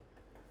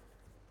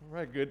All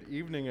right, good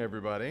evening,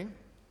 everybody.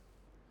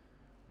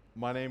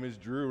 My name is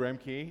Drew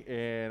Remke,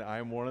 and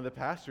I'm one of the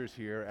pastors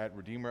here at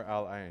Redeemer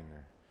Al Ain.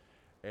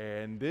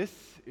 And this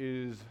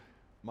is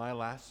my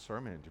last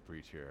sermon to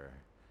preach here.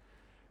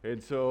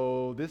 And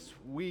so this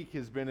week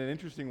has been an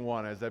interesting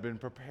one as I've been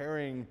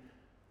preparing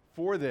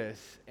for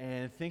this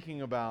and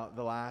thinking about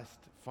the last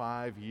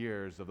 5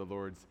 years of the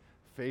Lord's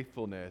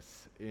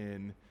faithfulness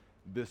in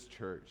this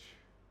church.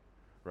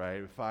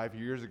 Right? 5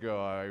 years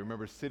ago, I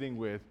remember sitting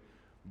with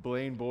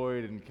Blaine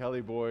Boyd and Kelly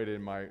Boyd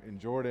in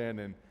Jordan,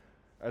 and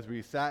as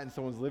we sat in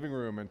someone's living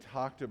room and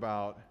talked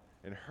about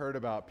and heard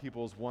about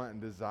people's want and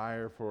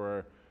desire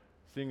for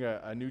seeing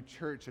a new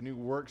church, a new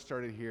work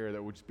started here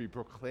that would just be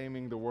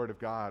proclaiming the Word of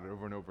God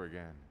over and over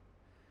again.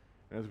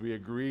 And as we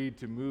agreed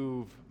to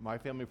move my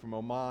family from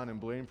Oman and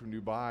Blaine from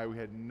Dubai, we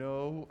had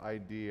no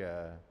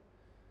idea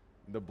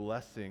the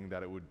blessing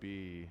that it would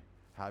be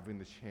having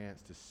the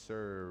chance to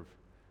serve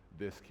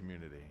this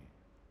community.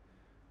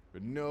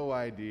 But no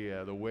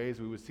idea the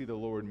ways we would see the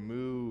Lord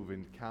move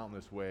in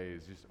countless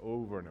ways, just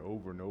over and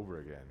over and over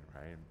again,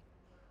 right?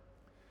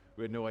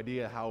 We had no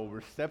idea how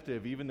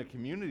receptive even the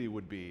community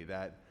would be,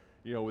 that,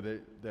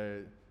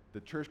 the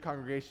church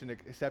congregation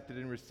accepted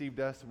and received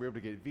us. We were able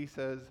to get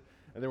visas,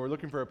 and then we're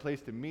looking for a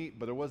place to meet,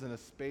 but there wasn't a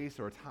space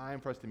or a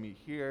time for us to meet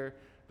here.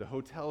 The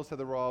hotels said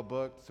they were all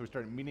booked, so we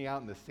started meeting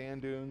out in the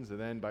sand dunes, and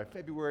then by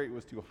February it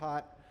was too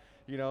hot,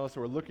 so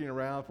we're looking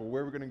around for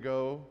where we're going to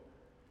go.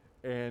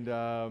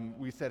 And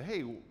we said,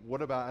 hey,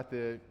 what about at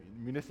the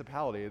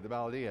municipality, the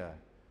Baladiya?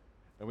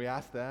 And we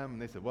asked them,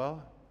 and they said,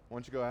 well, why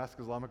don't you go ask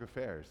Islamic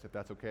Affairs, if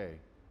that's okay?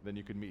 Then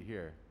you could meet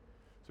here.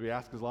 So we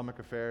asked Islamic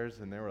Affairs,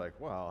 and they were like,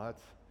 well,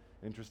 that's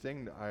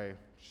interesting.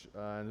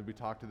 And we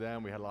talked to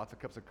them. We had lots of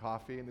cups of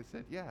coffee, and they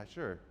said, yeah,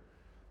 sure,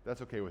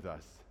 that's okay with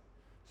us.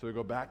 So we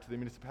go back to the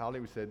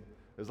municipality. We said,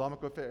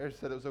 Islamic Affairs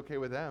said it was okay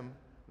with them.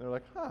 And they're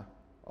like,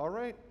 all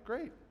right,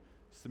 great.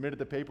 Submitted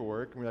the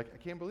paperwork, and we're like, I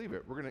can't believe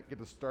it. We're going to get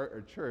to start our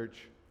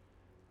church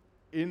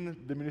in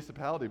the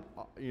municipality,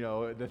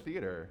 the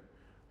theater.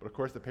 But of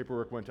course, the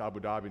paperwork went to Abu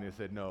Dhabi, and they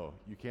said, no,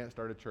 you can't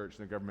start a church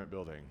in a government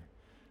building.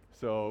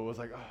 So it was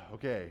like, oh,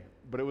 okay.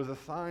 But it was a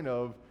sign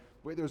of,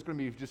 wait, there was going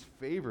to be just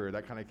favor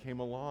that kind of came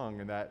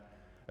along, and that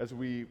as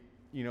we,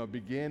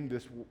 begin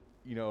this,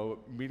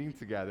 meeting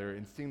together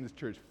and seeing this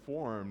church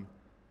form,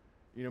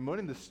 one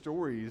of the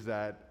stories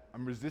that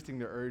I'm resisting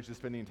the urge to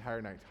spend the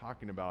entire night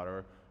talking about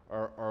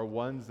are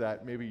ones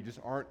that maybe just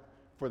aren't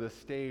for the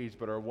stage,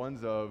 but are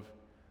ones of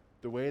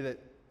the way that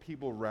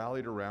people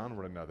rallied around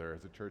one another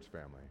as a church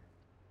family.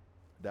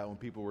 That when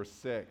people were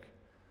sick,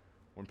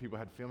 when people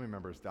had family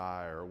members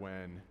die, or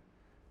when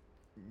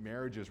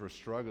marriages were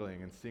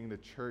struggling, and seeing the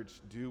church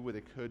do what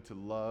it could to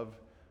love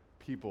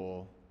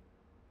people,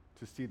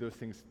 to see those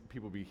things,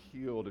 people be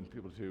healed and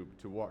people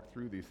to walk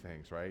through these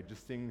things, right?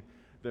 Just seeing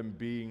them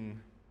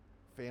being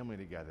family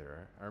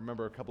together. I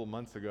remember a couple of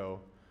months ago,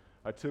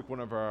 I took one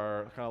of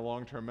our kind of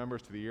long-term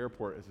members to the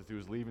airport as he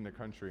was leaving the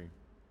country.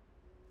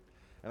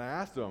 And I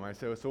asked him, I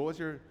said, so what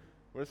are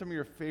some of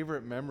your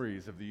favorite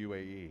memories of the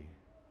UAE?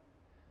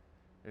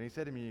 And he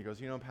said to me, he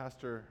goes,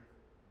 Pastor,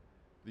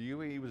 the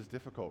UAE was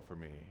difficult for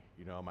me.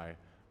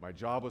 My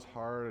job was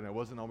hard and I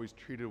wasn't always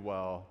treated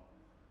well,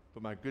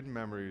 but my good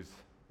memories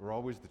were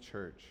always the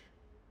church.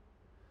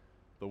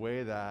 The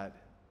way that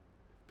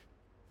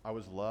I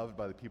was loved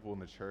by the people in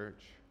the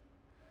church.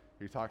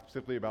 He talked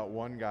specifically about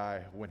one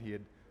guy when he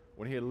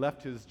had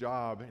left his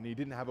job and he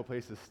didn't have a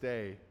place to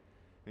stay,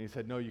 and he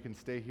said, no, you can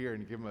stay here,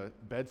 and give him a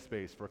bed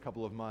space for a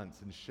couple of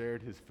months and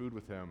shared his food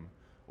with him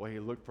while he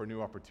looked for a new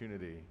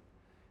opportunity.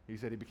 He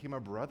said he became a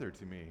brother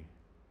to me,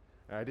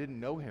 and I didn't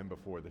know him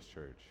before this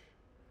church.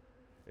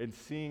 And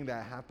seeing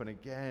that happen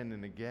again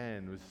and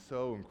again was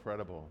so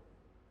incredible.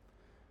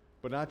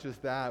 But not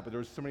just that, but there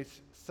were so many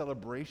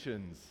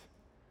celebrations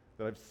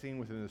that I've seen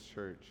within this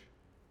church.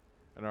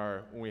 And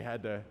when we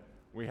had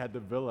the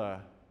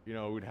villa,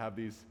 we'd have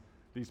these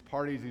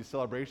parties, these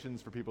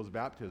celebrations for people's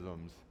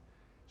baptisms.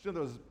 Did you know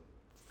there was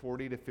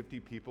 40 to 50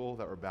 people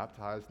that were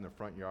baptized in the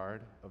front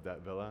yard of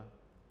that villa?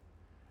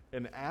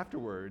 And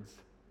afterwards,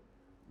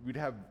 we'd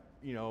have,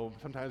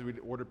 sometimes we'd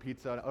order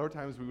pizza, and other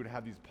times we would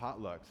have these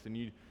potlucks.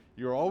 And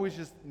you're always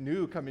just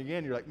new coming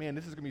in. You're like, man,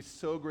 this is going to be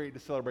so great to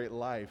celebrate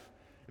life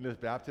in this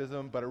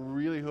baptism, but I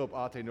really hope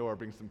Ate Noah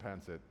brings some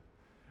pancit.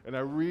 And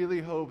I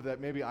really hope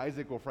that maybe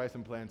Isaac will fry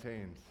some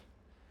plantains.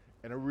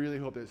 And I really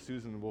hope that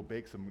Susan will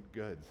bake some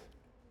goods.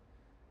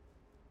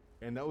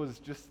 And that was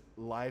just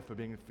life of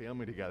being a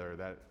family together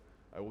that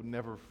I will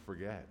never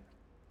forget.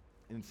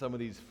 And some of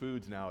these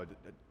foods now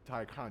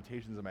tie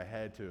connotations in my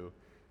head to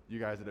you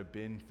guys that have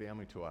been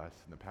family to us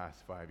in the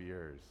past 5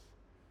 years.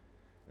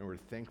 And we're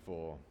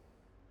thankful.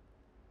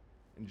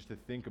 And just to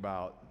think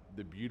about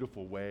the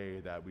beautiful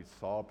way that we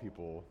saw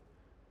people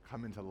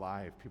come into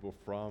life, people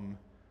from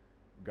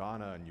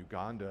Ghana and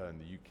Uganda and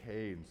the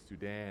UK and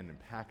Sudan and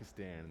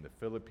Pakistan and the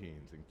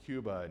Philippines and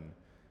Cuba and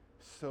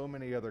so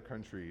many other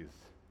countries,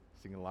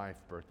 seeing life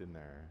birthed in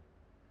there.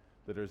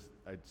 That there's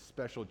a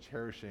special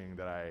cherishing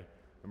that I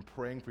am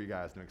praying for you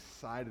guys and I'm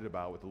excited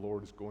about what the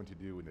Lord is going to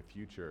do in the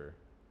future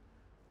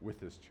with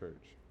this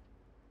church.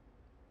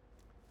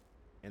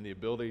 And the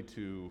ability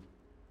to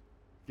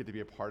get to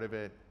be a part of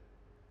it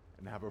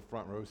and have a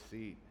front row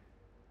seat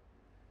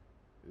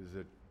is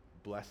a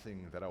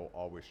blessing that I will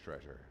always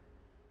treasure.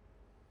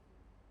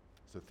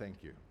 So thank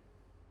you.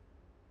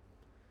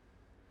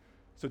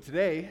 So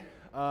today,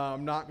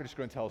 I'm not just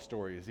going to tell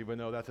stories, even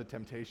though that's a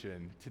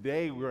temptation.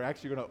 Today, we're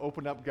actually going to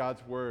open up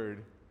God's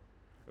Word,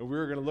 and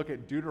we're going to look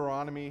at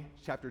Deuteronomy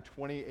chapter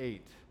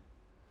 28.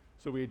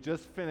 So we had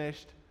just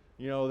finished,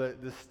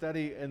 the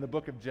study in the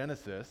book of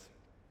Genesis.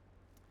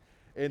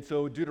 And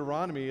so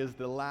Deuteronomy is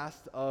the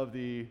last of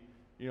the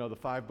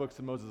 5 books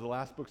of Moses, the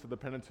last books of the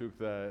Pentateuch,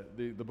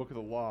 the book of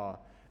the law.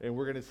 And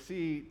we're going to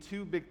see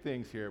two big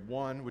things here.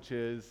 One, which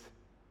is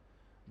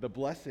the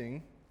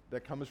blessing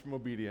that comes from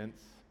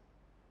obedience,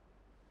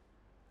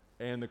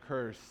 and the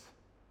curse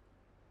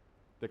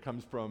that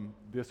comes from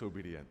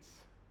disobedience.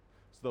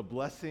 So the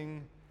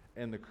blessing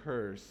and the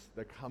curse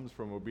that comes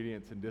from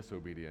obedience and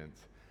disobedience.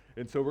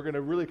 And so we're going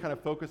to really kind of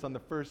focus on the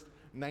first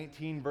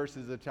 19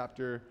 verses of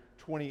chapter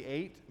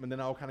 28, and then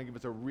I'll kind of give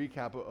us a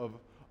recap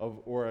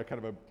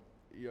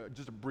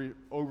just a brief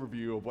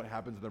overview of what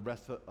happens in the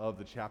rest of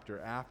the chapter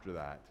after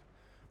that.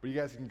 But you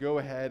guys can go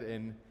ahead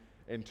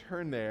and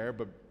turn there,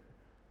 but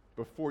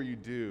before you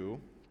do,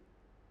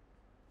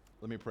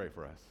 let me pray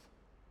for us.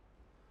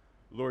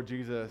 Lord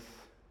Jesus,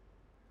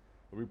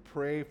 we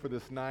pray for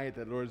this night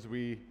that, Lord, as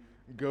we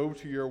go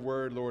to your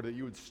word, Lord, that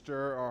you would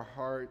stir our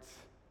hearts.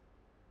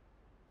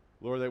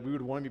 Lord, that we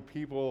would want to be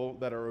people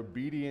that are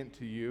obedient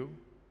to you,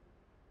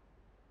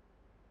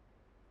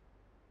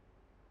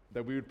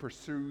 that we would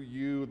pursue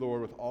you,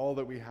 Lord, with all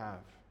that we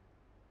have,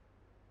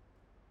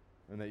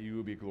 and that you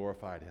would be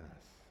glorified in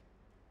us.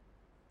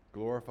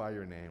 Glorify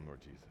your name,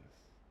 Lord Jesus.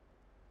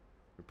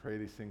 We pray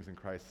these things in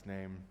Christ's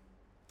name.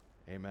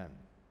 Amen.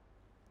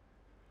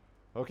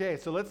 Okay,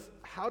 so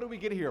how do we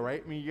get here,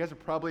 right? I mean, you guys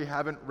probably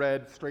haven't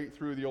read straight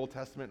through the Old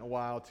Testament in a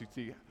while to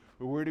see,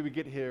 where do we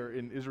get here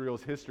in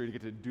Israel's history to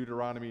get to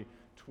Deuteronomy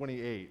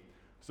 28?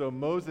 So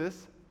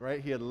Moses, right,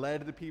 he had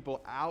led the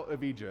people out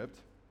of Egypt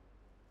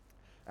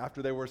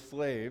after they were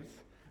slaves,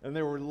 and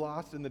they were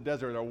lost in the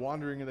desert. They're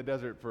wandering in the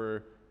desert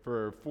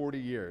for 40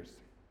 years.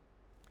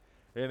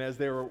 And as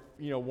they were,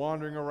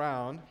 wandering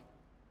around,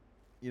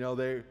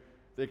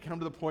 they come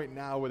to the point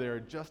now where they're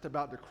just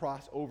about to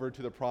cross over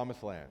to the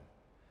Promised Land.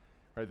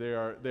 Right, they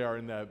are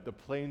in the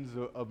plains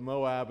of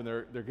Moab, and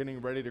they're getting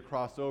ready to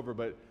cross over.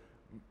 But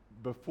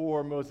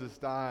before Moses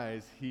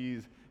dies,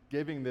 he's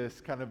giving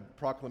this kind of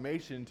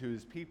proclamation to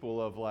his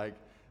people of like,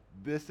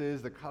 this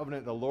is the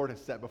covenant the Lord has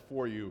set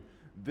before you.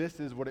 This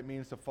is what it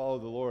means to follow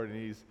the Lord.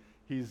 And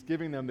he's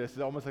giving them this,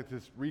 almost like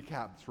this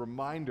recap, this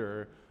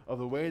reminder of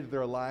the way that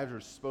their lives are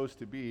supposed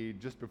to be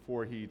just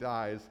before he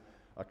dies,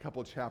 a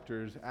couple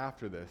chapters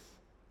after this.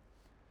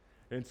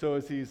 And so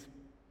as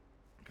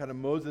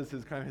Moses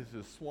is kind of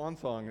his swan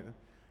song,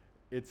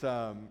 it's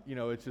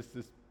just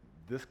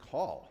this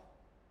call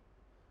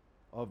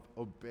of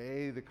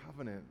obey the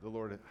covenant the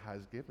Lord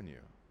has given you.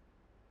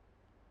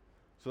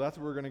 So that's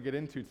what we're going to get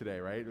into today,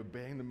 right?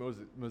 Obeying the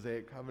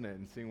Mosaic covenant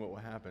and seeing what will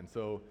happen.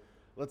 So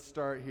let's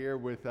start here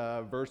with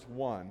verse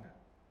 1,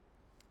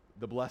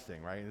 the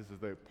blessing, right? This is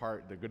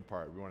the good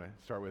part. We want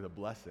to start with a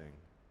blessing.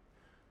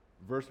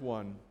 Verse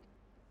 1,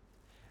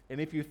 and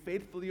if you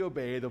faithfully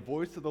obey the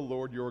voice of the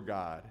Lord your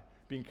God,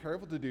 being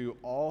careful to do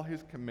all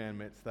his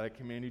commandments that I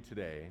command you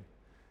today,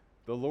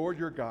 the Lord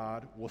your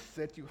God will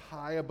set you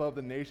high above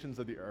the nations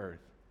of the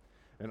earth,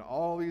 and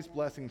all these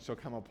blessings shall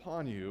come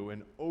upon you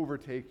and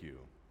overtake you,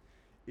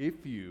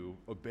 if you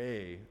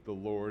obey the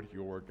Lord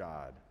your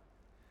God.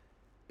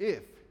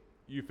 If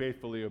you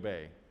faithfully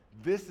obey.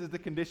 This is the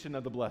condition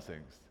of the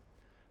blessings.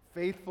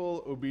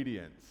 Faithful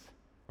obedience,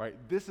 right?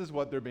 This is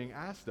what they're being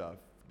asked of,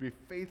 to be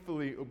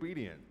faithfully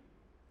obedient.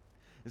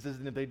 It says,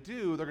 and if they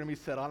do, they're going to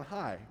be set on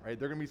high, right?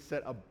 They're going to be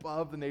set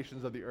above the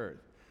nations of the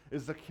earth.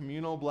 This is a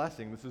communal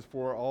blessing. This is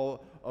for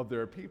all of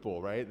their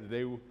people, right?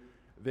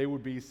 They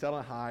would be set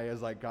on high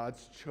as like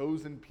God's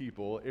chosen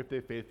people if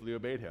they faithfully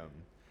obeyed him.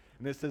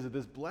 And it says that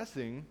this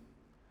blessing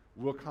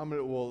will come and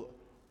it will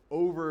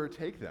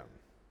overtake them.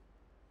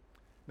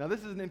 Now,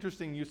 this is an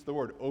interesting use of the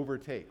word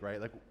overtake, right?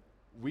 Like,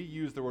 we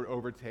use the word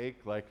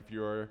overtake, like if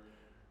you're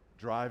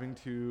driving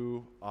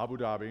to Abu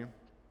Dhabi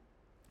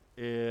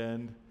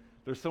and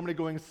there's somebody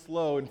going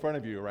slow in front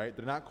of you, right?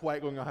 They're not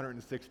quite going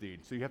 160,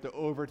 so you have to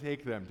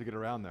overtake them to get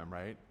around them,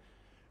 right?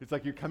 It's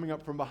like you're coming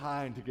up from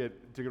behind to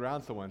get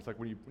around someone. It's like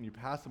when you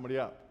pass somebody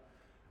up.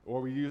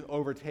 Or we use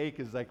overtake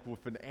is like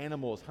if an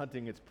animal is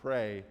hunting its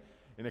prey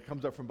and it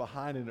comes up from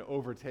behind and it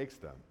overtakes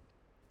them.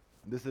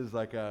 This is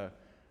like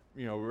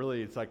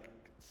really it's like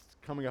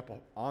coming up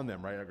on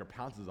them, right? Like it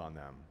pounces on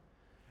them.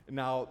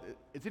 Now,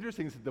 it's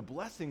interesting that the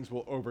blessings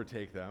will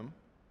overtake them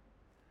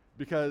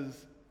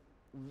because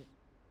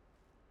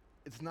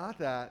it's not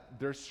that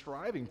they're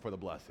striving for the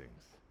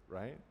blessings,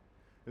 right?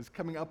 It's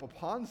coming up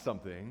upon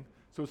something.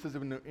 So it says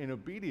in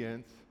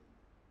obedience,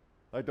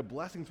 like the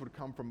blessings would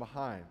come from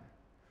behind.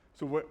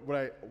 So what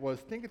I was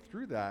thinking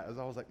through that is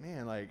I was like,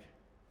 man, like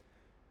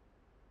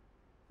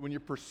when you're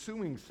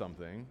pursuing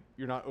something,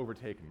 you're not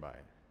overtaken by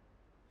it.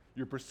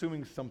 You're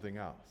pursuing something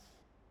else,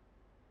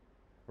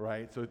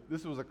 right? So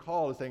this was a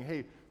call to saying,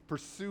 hey,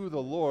 pursue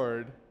the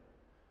Lord,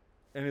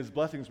 and his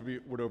blessings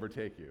would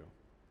overtake you.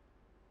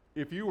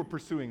 If you were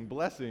pursuing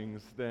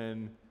blessings,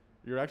 then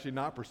you're actually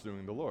not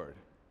pursuing the Lord,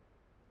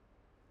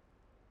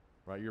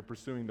 right? You're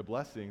pursuing the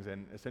blessings,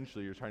 and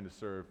essentially you're trying to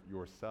serve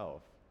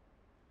yourself.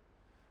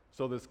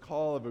 So this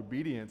call of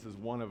obedience is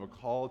one of a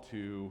call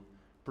to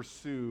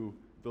pursue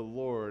the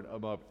Lord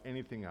above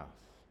anything else,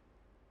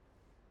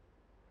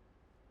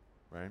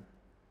 right?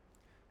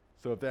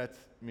 So if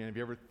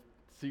you ever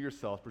see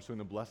yourself pursuing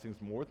the blessings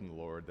more than the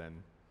Lord, then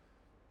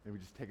maybe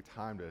just take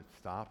time to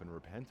stop and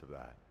repent of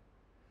that.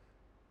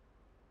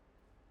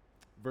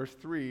 Verse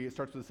 3, it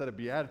starts with a set of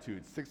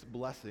beatitudes, 6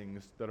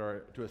 blessings that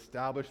are to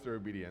establish their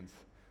obedience,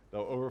 that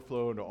will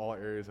overflow into all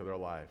areas of their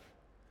life.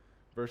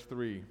 Verse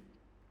 3,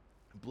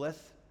 blessed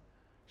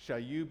shall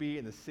you be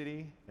in the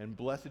city, and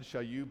blessed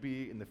shall you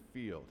be in the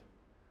field.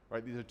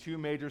 Right? These are 2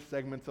 major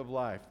segments of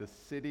life, the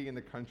city and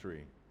the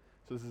country.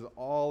 So this is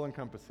all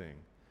encompassing.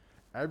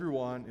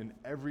 Everyone in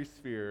every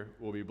sphere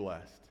will be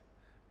blessed.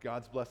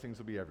 God's blessings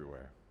will be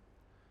everywhere.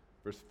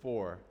 Verse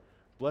 4,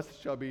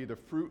 blessed shall be the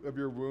fruit of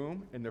your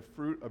womb, and the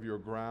fruit of your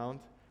ground,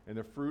 and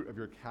the fruit of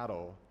your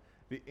cattle,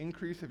 the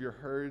increase of your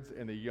herds,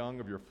 and the young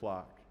of your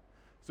flock.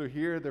 So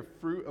here, the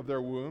fruit of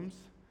their wombs,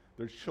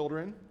 their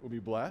children will be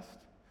blessed.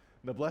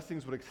 The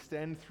blessings would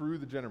extend through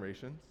the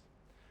generations.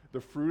 The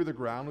fruit of the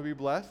ground would be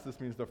blessed. This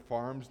means the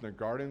farms and the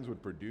gardens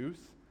would produce.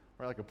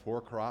 Right? Like a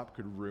poor crop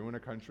could ruin a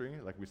country,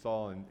 like we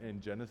saw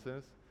in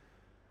Genesis.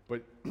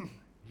 But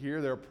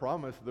here they're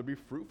promised there'll be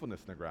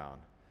fruitfulness in the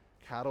ground.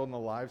 Cattle and the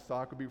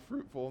livestock will be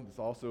fruitful. It's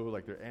also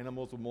like their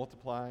animals will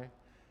multiply.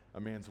 A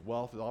man's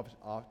wealth is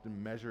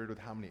often measured with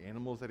how many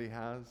animals that he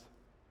has.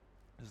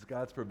 This is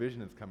God's provision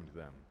that's coming to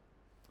them.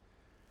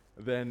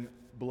 Then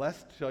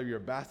blessed shall be your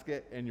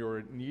basket and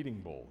your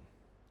kneading bowl.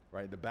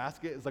 Right? The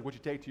basket is like what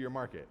you take to your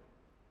market.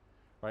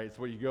 Right? It's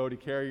where you go to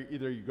carry,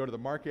 either you go to the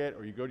market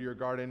or you go to your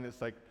garden. It's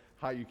like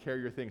how you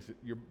carry your things.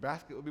 Your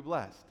basket will be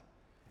blessed.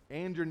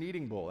 And your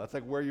kneading bowl. That's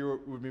like where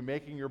you would be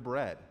making your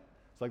bread.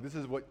 It's like this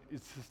is what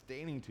is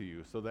sustaining to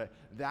you, so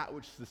that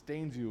which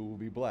sustains you will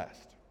be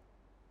blessed.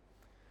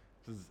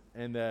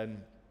 And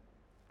then,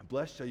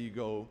 blessed shall you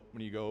go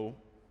when you go,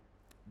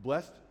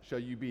 blessed shall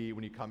you be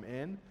when you come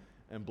in,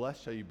 and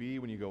blessed shall you be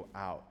when you go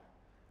out.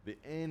 The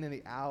in and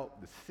the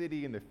out, the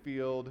city and the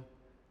field,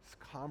 this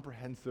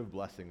comprehensive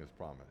blessing is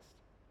promised.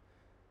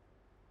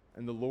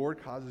 And the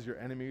Lord causes your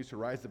enemies to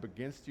rise up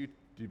against you,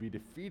 to be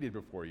defeated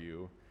before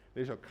you.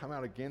 They shall come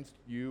out against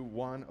you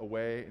 1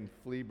 away and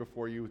flee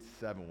before you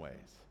 7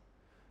 ways.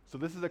 So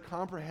this is a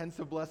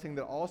comprehensive blessing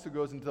that also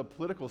goes into the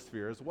political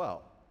sphere as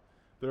well.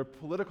 There are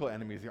political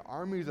enemies, the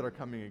armies that are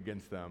coming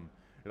against them.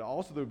 And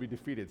also they would be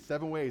defeated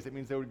 7 ways. It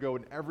means they would go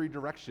in every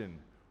direction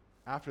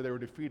after they were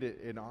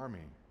defeated in army.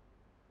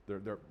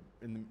 They're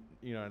in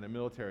a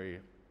military,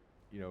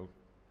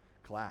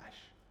 clash.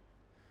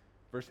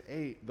 Verse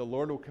 8, the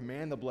Lord will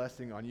command the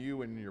blessing on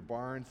you and in your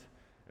barns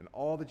and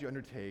all that you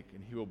undertake,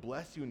 and he will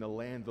bless you in the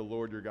land the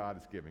Lord your God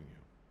is giving you.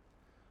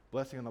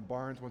 Blessing on the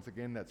barns, once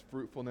again, that's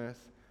fruitfulness.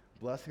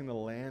 Blessing the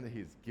land that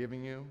he's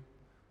giving you.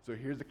 So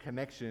here's a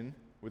connection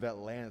with that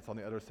land that's on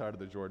the other side of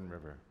the Jordan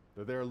River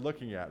that they're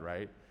looking at,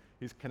 right?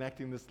 He's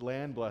connecting this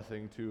land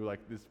blessing to like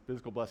this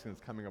physical blessing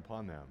that's coming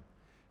upon them.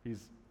 He's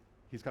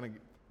kind of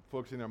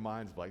focusing their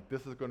minds like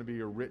this is going to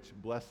be a rich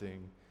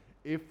blessing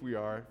if we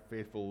are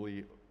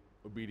faithfully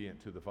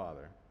obedient to the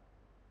Father.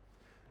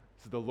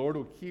 So the Lord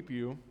will keep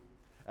you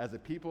as a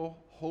people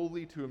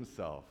holy to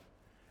himself,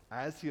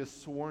 as he has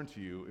sworn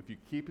to you, if you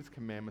keep his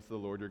commandments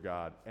of the Lord your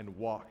God and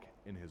walk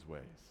in his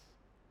ways.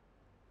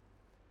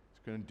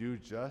 He's going to do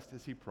just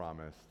as he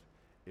promised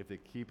if they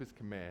keep his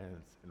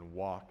commands and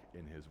walk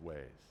in his ways.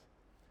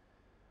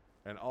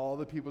 And all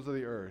the peoples of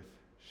the earth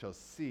shall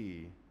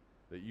see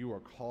that you are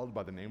called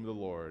by the name of the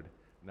Lord,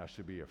 and I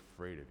should be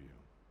afraid of you.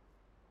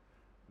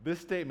 This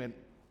statement,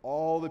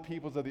 all the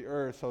peoples of the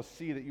earth shall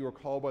see that you are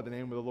called by the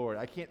name of the Lord.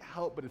 I can't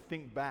help but to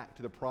think back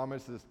to the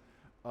promises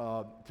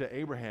to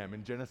Abraham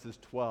in Genesis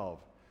 12,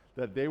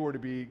 that they were to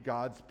be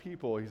God's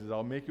people. He says,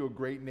 I'll make you a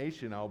great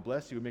nation. I'll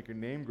bless you and make your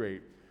name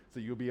great, so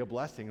you'll be a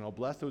blessing. And I'll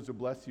bless those who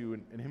bless you,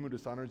 and him who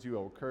dishonors you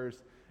I will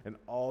curse, and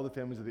all the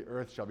families of the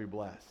earth shall be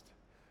blessed.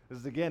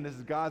 This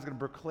is God's going to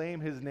proclaim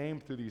his name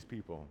through these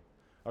people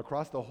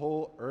across the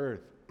whole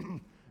earth,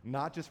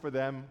 not just for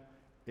them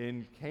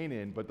in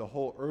Canaan, but the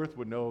whole earth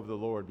would know of the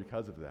Lord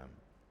because of them.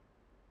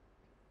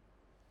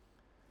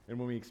 And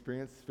when we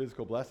experience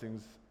physical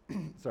blessings,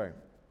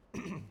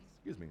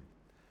 excuse me,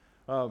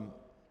 all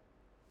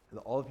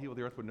the people of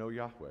the earth would know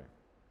Yahweh.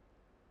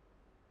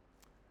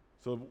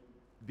 So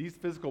these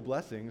physical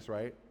blessings,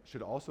 right,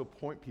 should also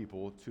point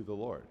people to the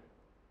Lord.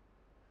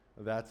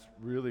 That's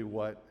really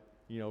what,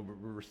 we're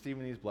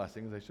receiving these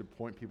blessings, they should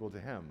point people to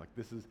him.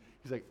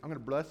 He's like, I'm going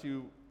to bless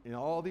you in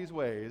all these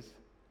ways,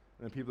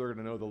 and then people are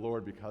going to know the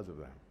Lord because of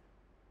them.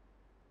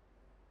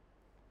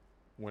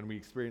 When we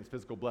experience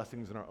physical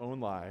blessings in our own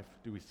life,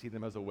 do we see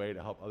them as a way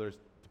to help others,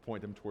 to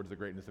point them towards the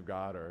greatness of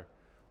God or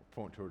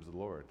point towards the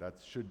Lord? That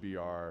should be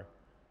our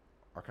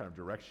kind of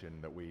direction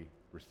that we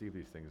receive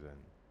these things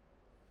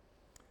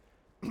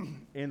in.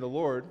 And the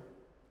Lord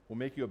will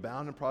make you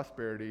abound in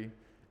prosperity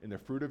in the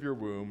fruit of your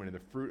womb and in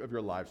the fruit of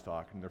your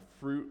livestock and the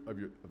fruit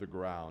of the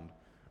ground,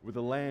 with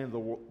the land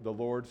the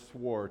Lord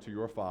swore to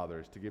your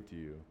fathers to give to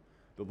you.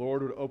 The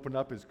Lord would open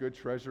up his good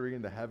treasury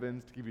in the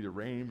heavens to give you the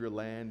rain of your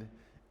land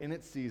in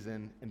its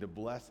season, and to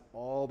bless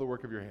all the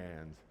work of your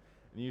hands.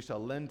 And you shall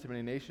lend to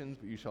many nations,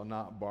 but you shall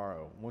not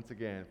borrow. Once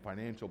again,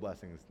 financial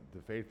blessings to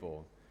the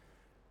faithful.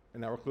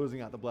 And now we're closing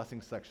out the blessing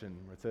section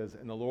where it says,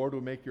 and the Lord will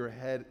make you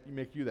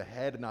the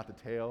head and not the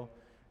tail.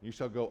 And you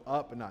shall go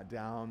up and not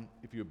down,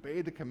 if you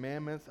obey the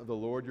commandments of the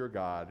Lord your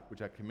God,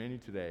 which I command you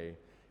today,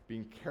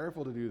 being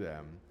careful to do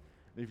them.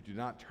 And if you do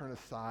not turn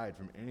aside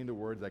from any of the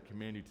words I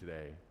command you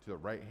today, to the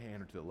right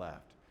hand or to the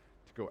left,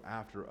 to go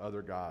after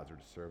other gods or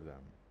to serve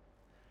them.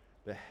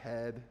 The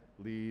head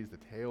leads, the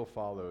tail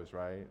follows,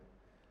 right?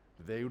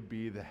 They would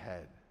be the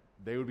head.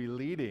 They would be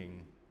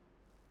leading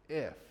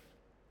if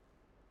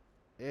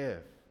they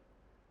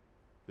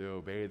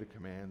obey the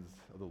commands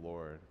of the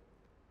Lord.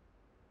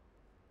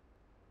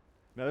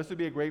 Now, this would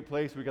be a great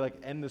place we could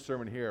end the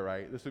sermon here,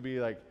 right? This would be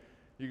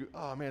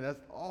oh man,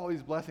 that's all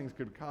these blessings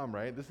could come,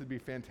 right? This would be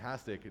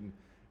fantastic. And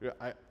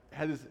I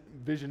had this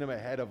vision in my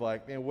head of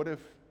man, what if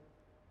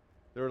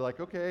they were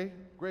okay,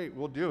 great,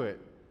 we'll do it.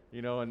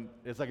 And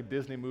it's like a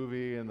Disney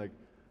movie, and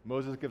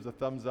Moses gives a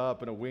thumbs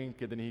up and a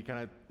wink, and then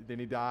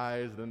he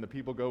dies, and then the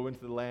people go into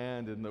the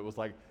land, and it was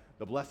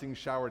the blessings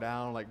shower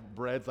down,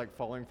 bread's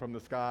falling from the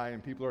sky,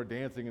 and people are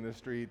dancing in the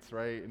streets,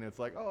 right? And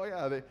it's oh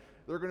yeah, they're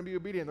going to be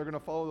obedient, they're going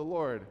to follow the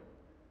Lord.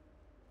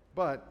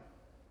 But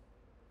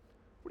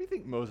what do you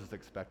think Moses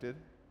expected?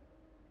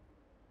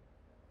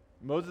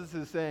 Moses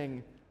is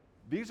saying,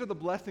 these are the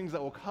blessings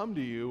that will come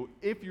to you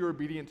if you're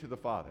obedient to the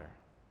Father.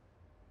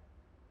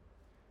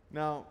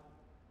 Now,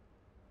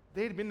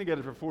 they had been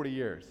together for 40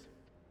 years.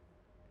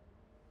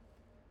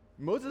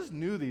 Moses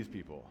knew these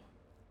people.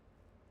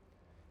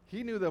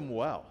 He knew them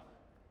well.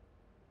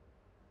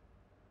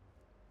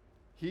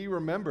 He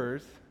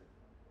remembers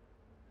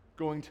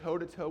going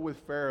toe-to-toe with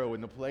Pharaoh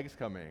when the plagues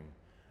coming,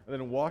 and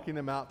then walking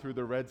them out through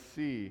the Red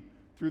Sea,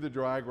 through the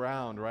dry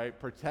ground, right?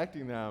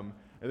 Protecting them,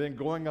 and then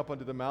going up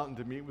onto the mountain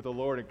to meet with the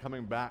Lord and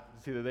coming back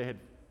to see that they had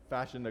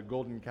fashioned a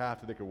golden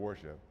calf that they could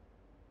worship.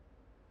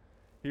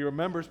 He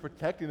remembers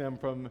protecting them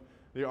from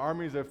the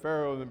armies of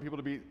Pharaoh and the people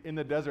to be in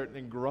the desert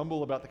and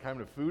grumble about the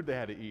kind of food they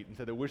had to eat and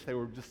said they wish they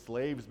were just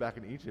slaves back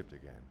in Egypt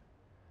again.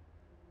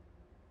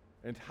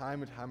 And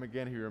time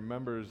again, he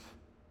remembers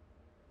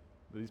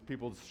that these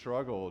people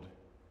struggled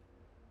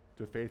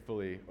to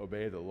faithfully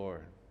obey the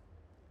Lord.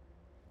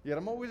 Yet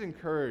I'm always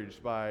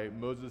encouraged by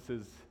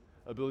Moses'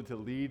 ability to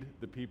lead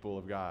the people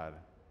of God,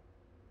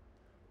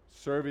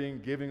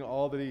 serving, giving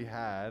all that he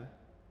had,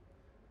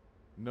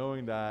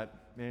 knowing that,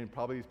 man,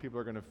 probably these people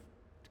are going to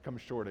come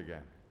short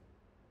again.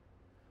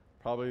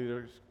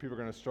 Probably people are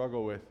going to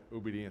struggle with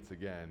obedience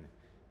again.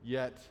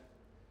 Yet,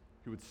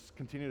 he would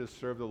continue to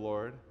serve the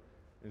Lord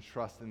and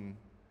trust in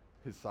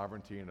his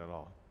sovereignty in it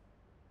all.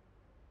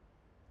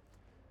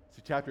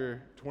 See,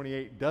 chapter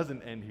 28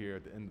 doesn't end here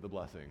at the end of the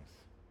blessings.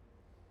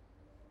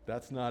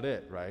 That's not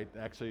it, right?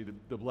 Actually,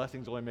 the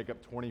blessings only make up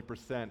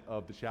 20%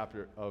 of the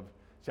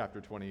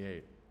chapter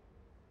 28.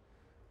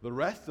 The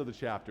rest of the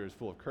chapter is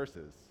full of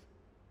curses,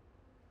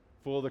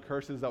 full of the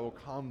curses that will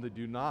come that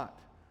do not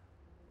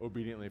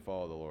obediently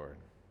follow the Lord.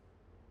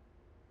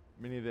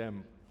 Many of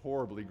them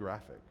horribly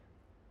graphic.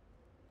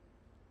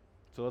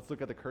 So let's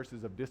look at the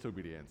curses of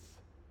disobedience.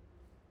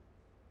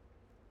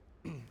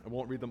 I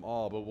won't read them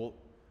all, but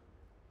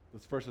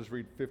let's first just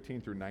read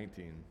 15 through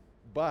 19.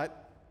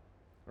 But,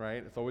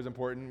 right, it's always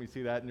important, we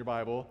see that in your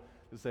Bible,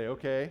 to say,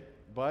 okay,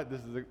 but this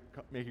is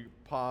make you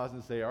pause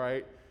and say, all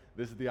right,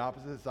 this is the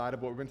opposite side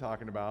of what we've been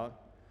talking about.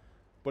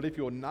 But if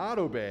you will not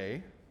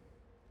obey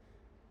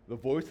the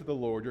voice of the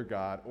Lord your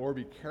God, or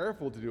be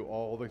careful to do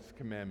all his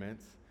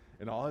commandments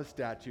and all his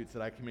statutes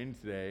that I command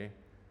you today,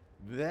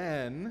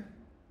 then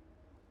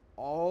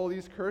all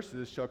these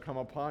curses shall come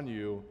upon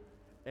you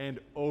and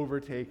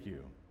overtake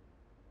you.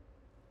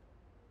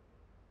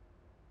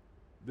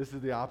 This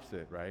is the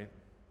opposite, right?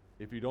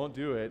 If you don't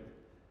do it,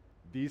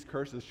 these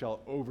curses shall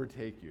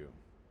overtake you.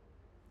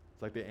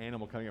 It's like the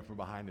animal coming up from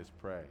behind his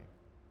prey.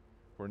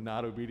 If we're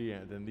not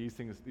obedient, then these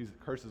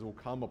curses will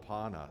come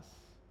upon us.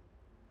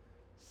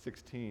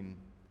 16,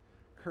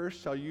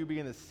 cursed shall you be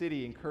in the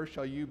city, and cursed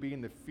shall you be in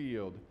the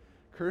field.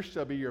 Cursed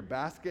shall be your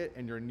basket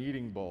and your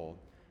kneading bowl.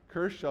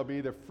 Cursed shall be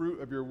the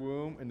fruit of your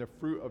womb and the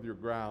fruit of your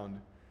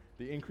ground,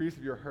 the increase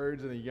of your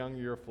herds and the young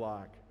of your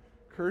flock.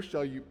 Cursed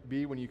shall you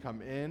be when you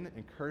come in,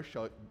 and cursed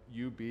shall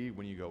you be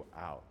when you go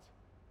out.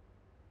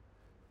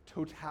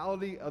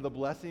 Totality of the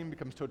blessing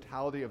becomes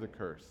totality of the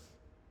curse.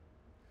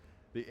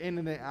 The in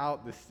and the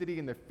out, the city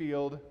and the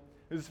field,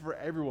 this is for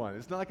everyone.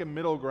 It's not like a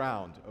middle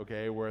ground,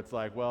 okay, where it's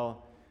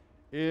well,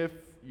 if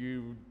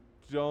you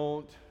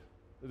don't,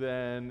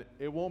 then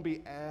it won't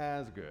be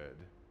as good.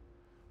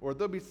 or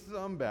there'll be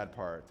some bad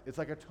parts. It's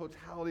like a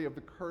totality of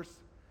the curse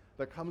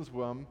that comes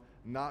from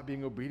not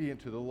being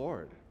obedient to the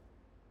Lord.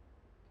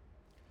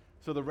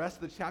 So the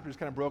rest of the chapter is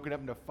kind of broken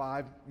up into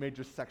 5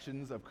 major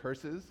sections of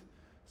curses.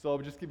 So I'll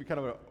just give you kind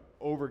of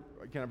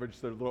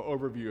just a little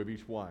overview of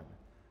each one.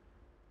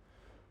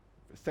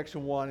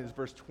 Section 1 is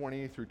verse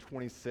 20 through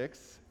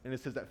 26, and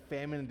it says that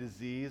famine and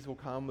disease will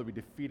come. They'll be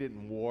defeated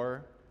in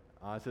war.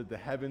 It says the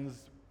heavens,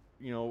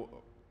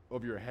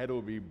 over your head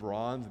will be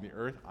bronze and the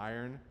earth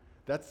iron.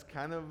 That's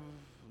kind of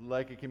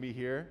like it can be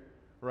here,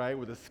 right?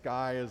 Where the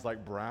sky is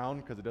like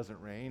brown because it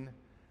doesn't rain,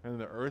 and then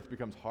the earth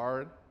becomes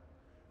hard.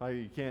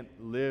 You can't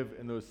live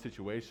in those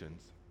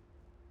situations.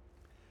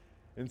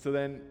 And so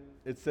then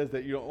it says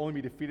that you'll only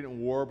be defeated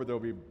in war, but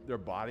their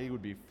body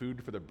would be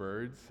food for the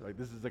birds. Like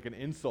this is like an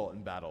insult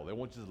in battle. They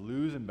won't just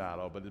lose in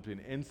battle, but it'll be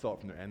an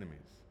insult from their enemies.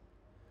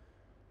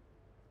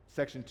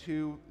 Section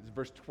 2 is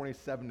verse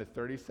 27 to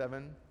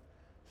 37. It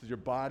says your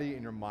body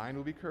and your mind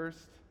will be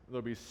cursed.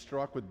 They'll be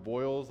struck with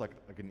boils like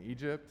in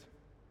Egypt.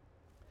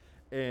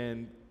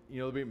 And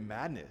there'll be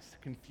madness,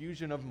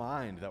 confusion of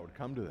mind that would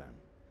come to them.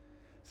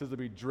 It says they'll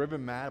be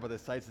driven mad by the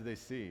sights that they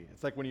see.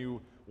 It's like when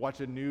you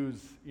watch a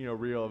news,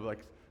 reel of like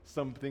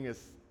something as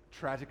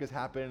tragic has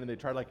happened, and they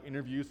try to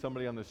interview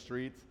somebody on the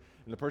streets,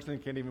 and the person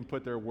can't even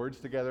put their words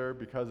together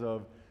because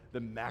of the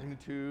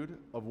magnitude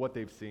of what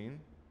they've seen.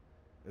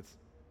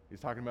 He's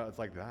talking about it's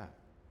like that.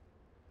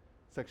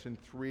 Section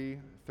 3,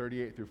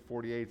 38 through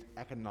 48,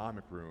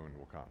 economic ruin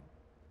will come.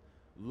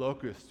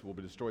 Locusts will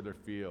destroy their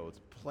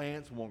fields.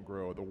 Plants won't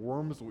grow. The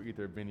worms will eat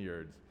their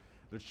vineyards.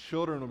 Their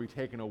children will be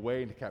taken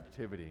away into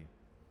captivity.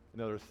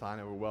 Another sign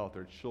of wealth,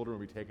 their children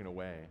will be taken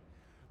away.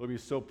 They'll be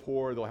so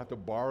poor, they'll have to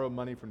borrow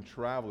money from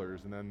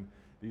travelers, and then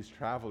these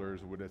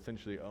travelers would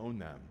essentially own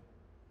them.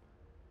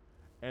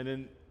 And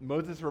then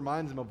Moses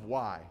reminds them of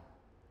why,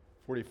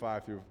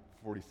 45 through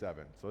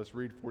 47. So let's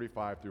read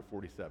 45 through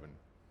 47.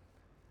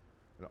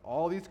 And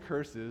all these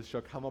curses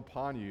shall come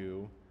upon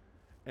you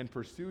and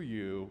pursue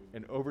you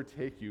and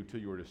overtake you till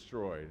you are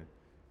destroyed,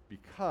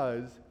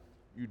 because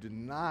you did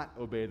not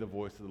obey the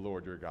voice of the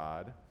Lord your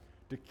God,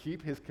 to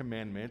keep his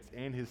commandments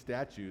and his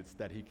statutes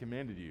that he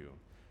commanded you.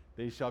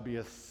 They shall be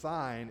a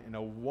sign and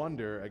a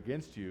wonder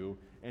against you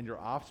and your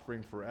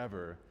offspring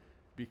forever,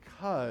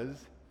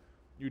 because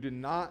you did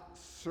not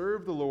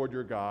serve the Lord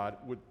your God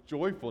with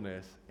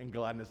joyfulness and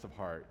gladness of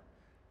heart,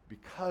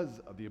 because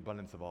of the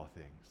abundance of all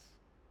things.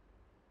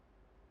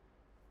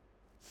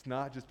 It's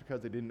not just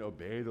because they didn't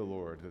obey the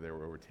Lord that they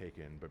were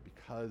overtaken, but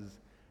because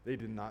they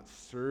did not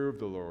serve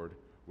the Lord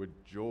with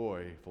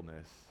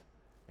joyfulness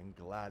and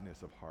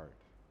gladness of heart.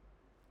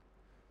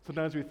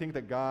 Sometimes we think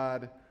that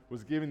God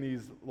was giving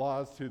these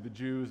laws to the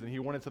Jews and he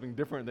wanted something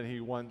different than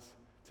he wants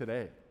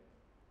today.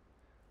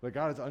 But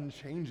God is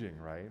unchanging,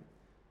 right?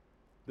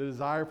 The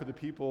desire for the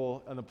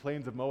people on the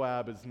plains of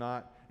Moab is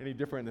not any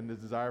different than the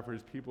desire for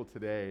his people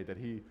today, that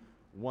he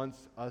wants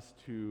us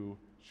to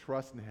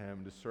trust in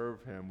him, to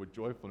serve him with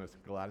joyfulness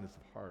and gladness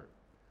of heart.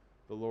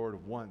 The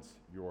Lord wants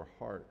your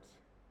heart.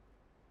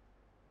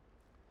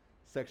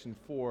 Section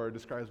 4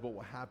 describes what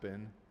will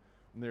happen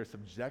when they're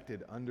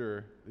subjected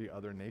under the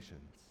other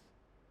nations.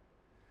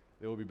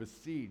 They will be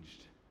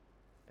besieged,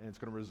 and it's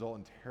going to result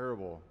in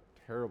terrible,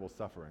 terrible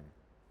suffering.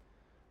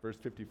 Verse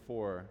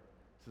 54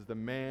 says, the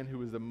man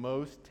who is the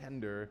most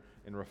tender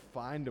and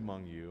refined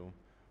among you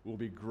will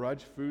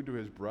begrudge food to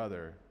his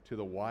brother, to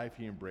the wife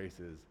he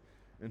embraces,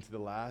 and to the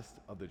last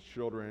of the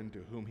children to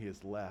whom he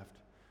is left,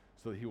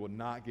 so that he will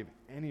not give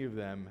any of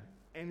them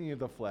any of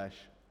the flesh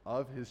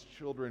of his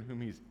children whom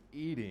he's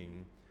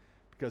eating,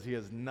 because he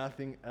has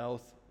nothing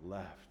else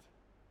left.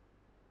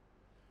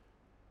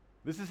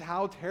 This is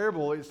how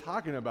terrible it's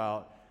talking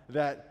about,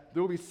 that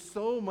there will be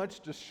so much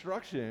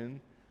destruction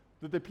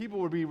that the people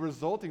would be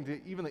resulting to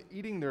even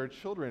eating their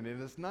children.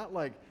 And it's not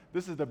like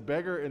this is the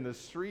beggar in the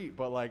street,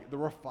 but like the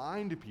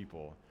refined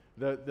people,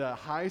 the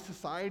high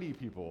society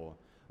people.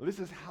 This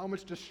is how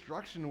much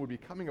destruction would be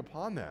coming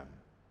upon them.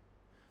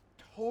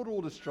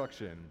 Total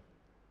destruction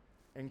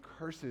and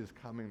curses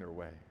coming their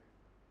way.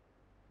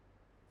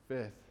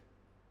 Fifth,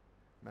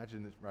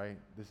 imagine this, right?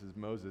 This is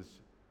Moses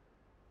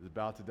is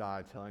about to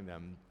die, telling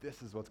them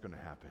this is what's going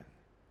to happen.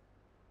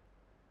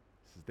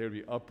 It says they would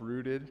be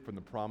uprooted from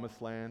the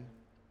promised land.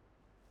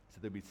 So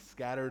they'd be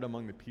scattered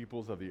among the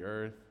peoples of the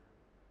earth.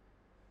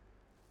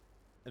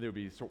 And they would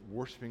be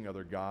worshiping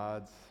other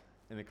gods.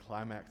 And the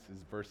climax is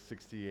verse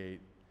 68.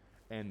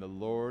 And the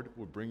Lord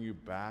will bring you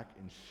back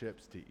in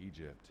ships to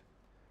Egypt,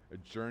 a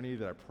journey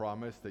that I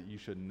promised that you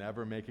should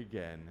never make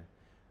again,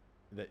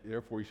 that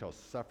therefore you shall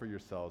offer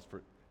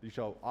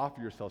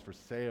yourselves for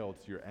sale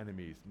to your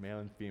enemies, male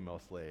and female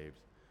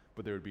slaves,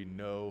 but there would be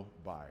no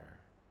buyer.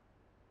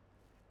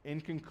 In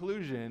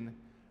conclusion,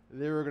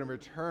 they were going to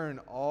return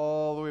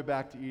all the way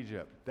back to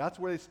Egypt. That's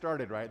where they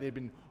started, right? They'd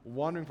been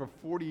wandering for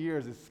 40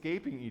 years,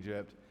 escaping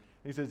Egypt.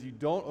 And he says, you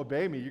don't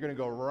obey me, you're going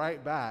to go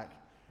right back.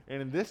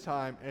 And in this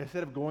time,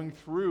 instead of going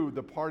through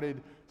the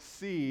parted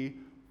sea,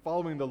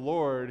 following the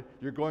Lord,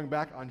 you're going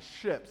back on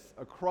ships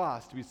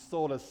across to be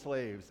sold as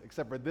slaves.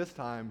 Except for this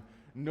time,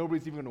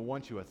 nobody's even going to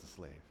want you as a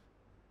slave.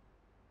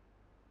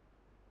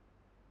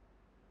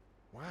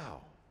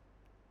 Wow.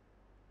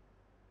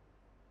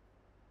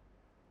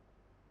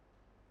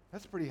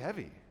 That's pretty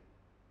heavy,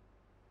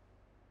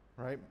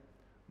 right?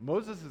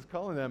 Moses is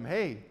calling them,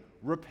 hey,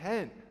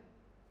 repent,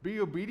 be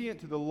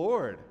obedient to the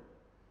Lord.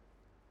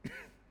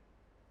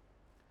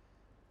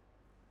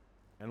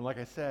 And like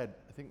I said,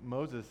 I think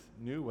Moses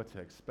knew what to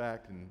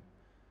expect. And in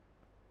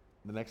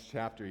the next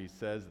chapter, he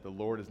says that the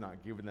Lord has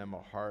not given them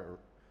a heart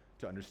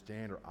to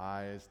understand, or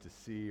eyes to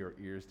see, or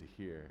ears to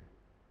hear.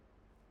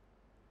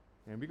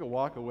 And we could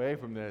walk away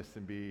from this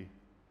and be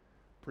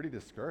pretty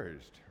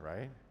discouraged,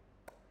 right?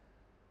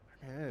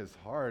 Man, it is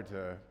hard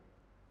to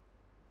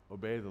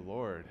obey the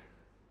Lord.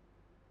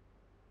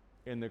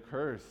 And the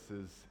curse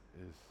is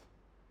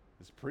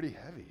pretty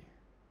heavy.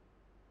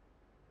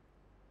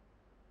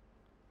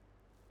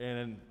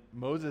 And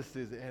Moses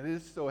and it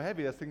is so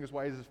heavy, that's the thing is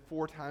why he's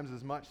 4 times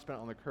as much spent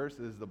on the curse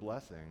as the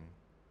blessing.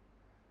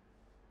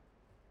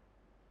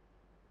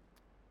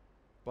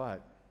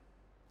 But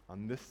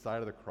on this side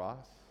of the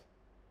cross,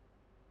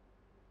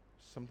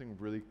 something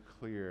really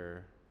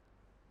clear,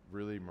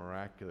 really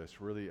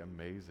miraculous, really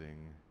amazing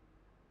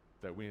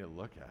that we need to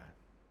look at.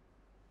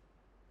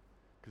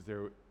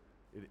 Because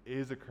it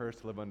is a curse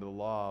to live under the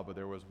law, but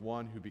there was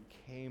one who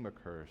became a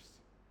curse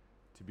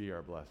to be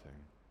our blessing.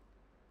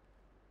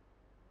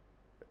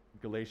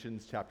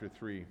 Galatians chapter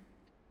 3,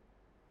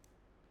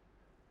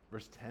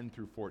 verse 10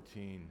 through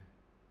 14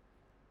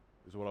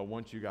 is what I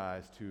want you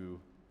guys to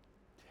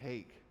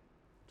take,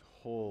 to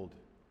hold,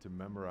 to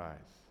memorize.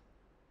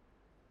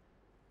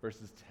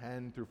 Verses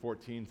 10 through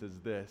 14 says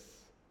this: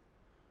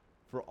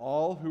 "For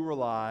all who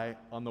rely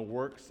on the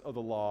works of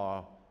the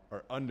law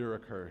are under a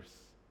curse.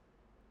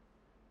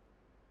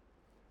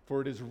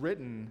 For it is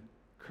written,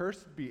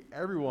 'Cursed be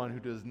everyone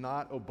who does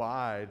not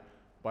abide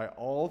by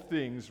all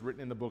things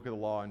written in the book of the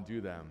law and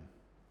do them.'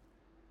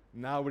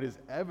 Now it is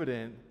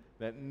evident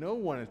that no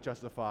one is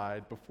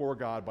justified before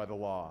God by the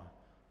law,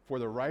 for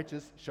the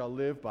righteous shall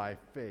live by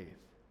faith.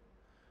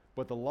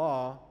 But the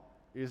law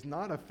is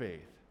not of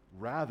faith.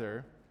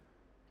 Rather,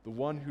 the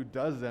one who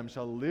does them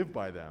shall live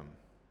by them."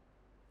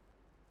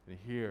 And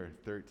here,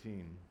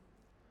 13,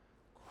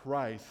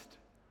 "Christ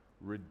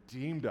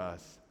redeemed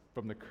us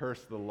from the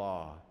curse of the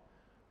law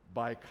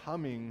by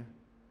becoming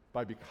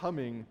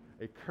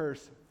a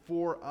curse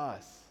for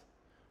us.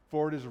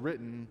 For it is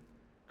written,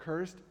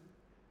 'Cursed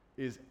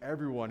is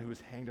everyone who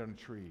is hanged on a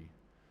tree,'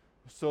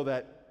 so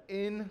that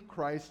in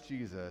Christ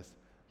Jesus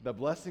the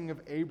blessing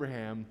of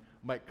Abraham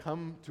might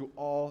come to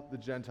all the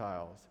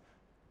Gentiles,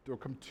 or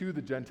come to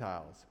the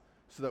Gentiles,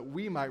 so that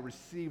we might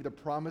receive the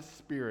promised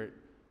Spirit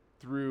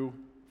through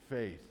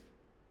faith.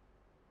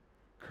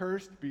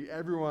 Cursed be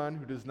everyone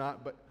who does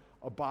not but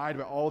abide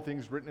by all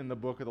things written in the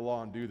book of the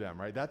law and do them,"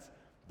 right?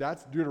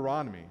 That's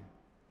Deuteronomy.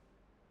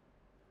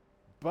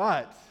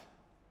 But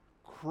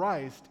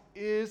Christ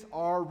is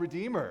our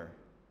Redeemer.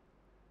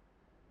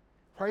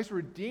 Christ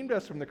redeemed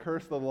us from the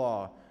curse of the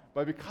law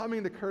by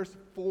becoming the curse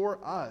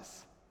for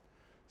us.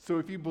 So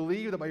if you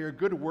believe that by your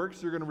good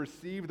works you're going to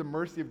receive the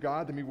mercy of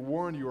God, then be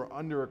warned, you are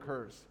under a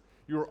curse.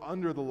 You are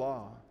under the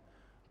law.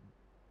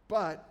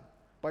 But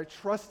by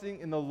trusting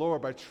in the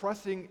Lord, by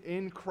trusting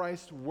in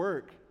Christ's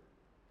work,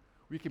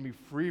 we can be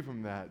free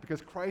from that.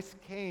 Because Christ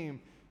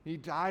came, he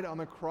died on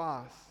the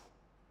cross.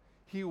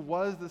 He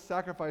was the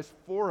sacrifice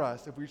for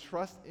us. If we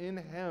trust in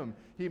him,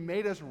 he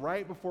made us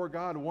right before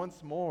God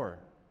once more.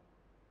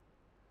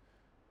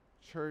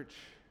 Church,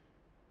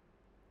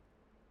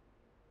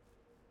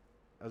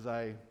 as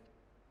I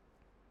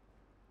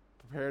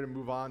prepare to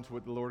move on to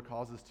what the Lord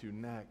calls us to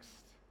next,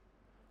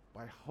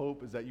 my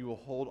hope is that you will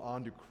hold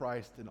on to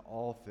Christ in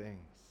all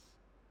things,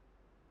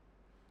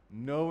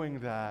 knowing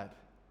that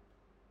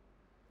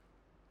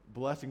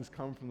blessings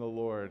come from the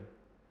Lord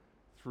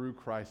through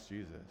Christ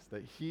Jesus,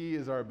 that he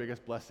is our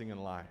biggest blessing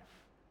in life.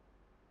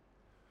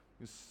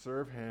 We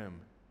serve him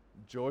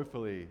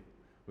joyfully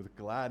with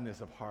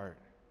gladness of heart.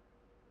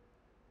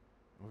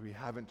 When we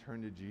haven't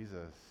turned to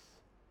Jesus,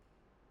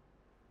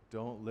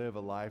 don't live a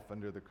life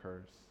under the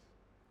curse.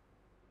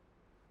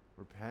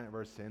 Repent of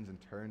our sins and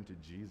turn to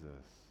Jesus,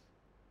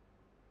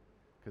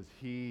 because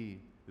he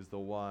is the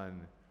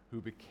one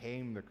who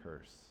became the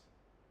curse.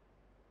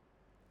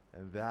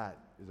 And that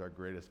is our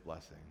greatest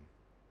blessing.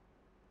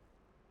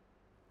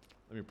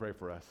 Let me pray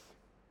for us.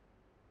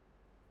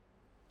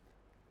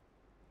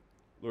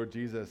 Lord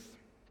Jesus,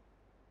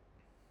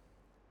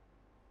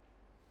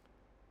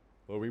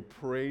 Lord, we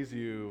praise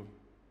you,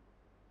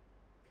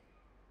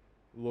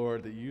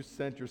 Lord, that you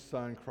sent your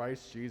Son,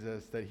 Christ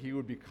Jesus, that he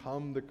would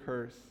become the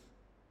curse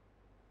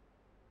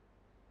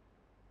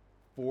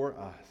for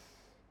us.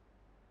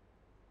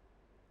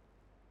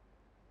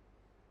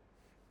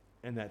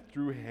 And that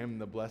through him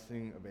the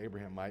blessing of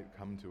Abraham might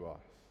come to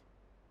us,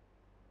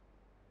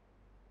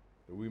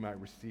 that we might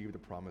receive the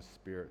promised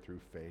Spirit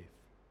through faith.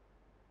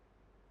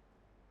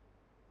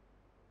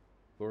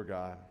 Lord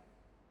God,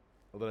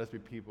 let us be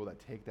people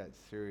that take that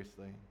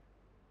seriously.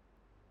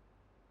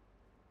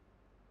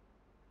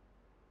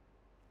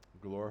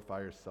 Glorify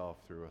yourself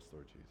through us,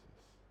 Lord Jesus.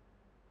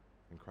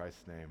 In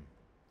Christ's name,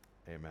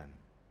 amen.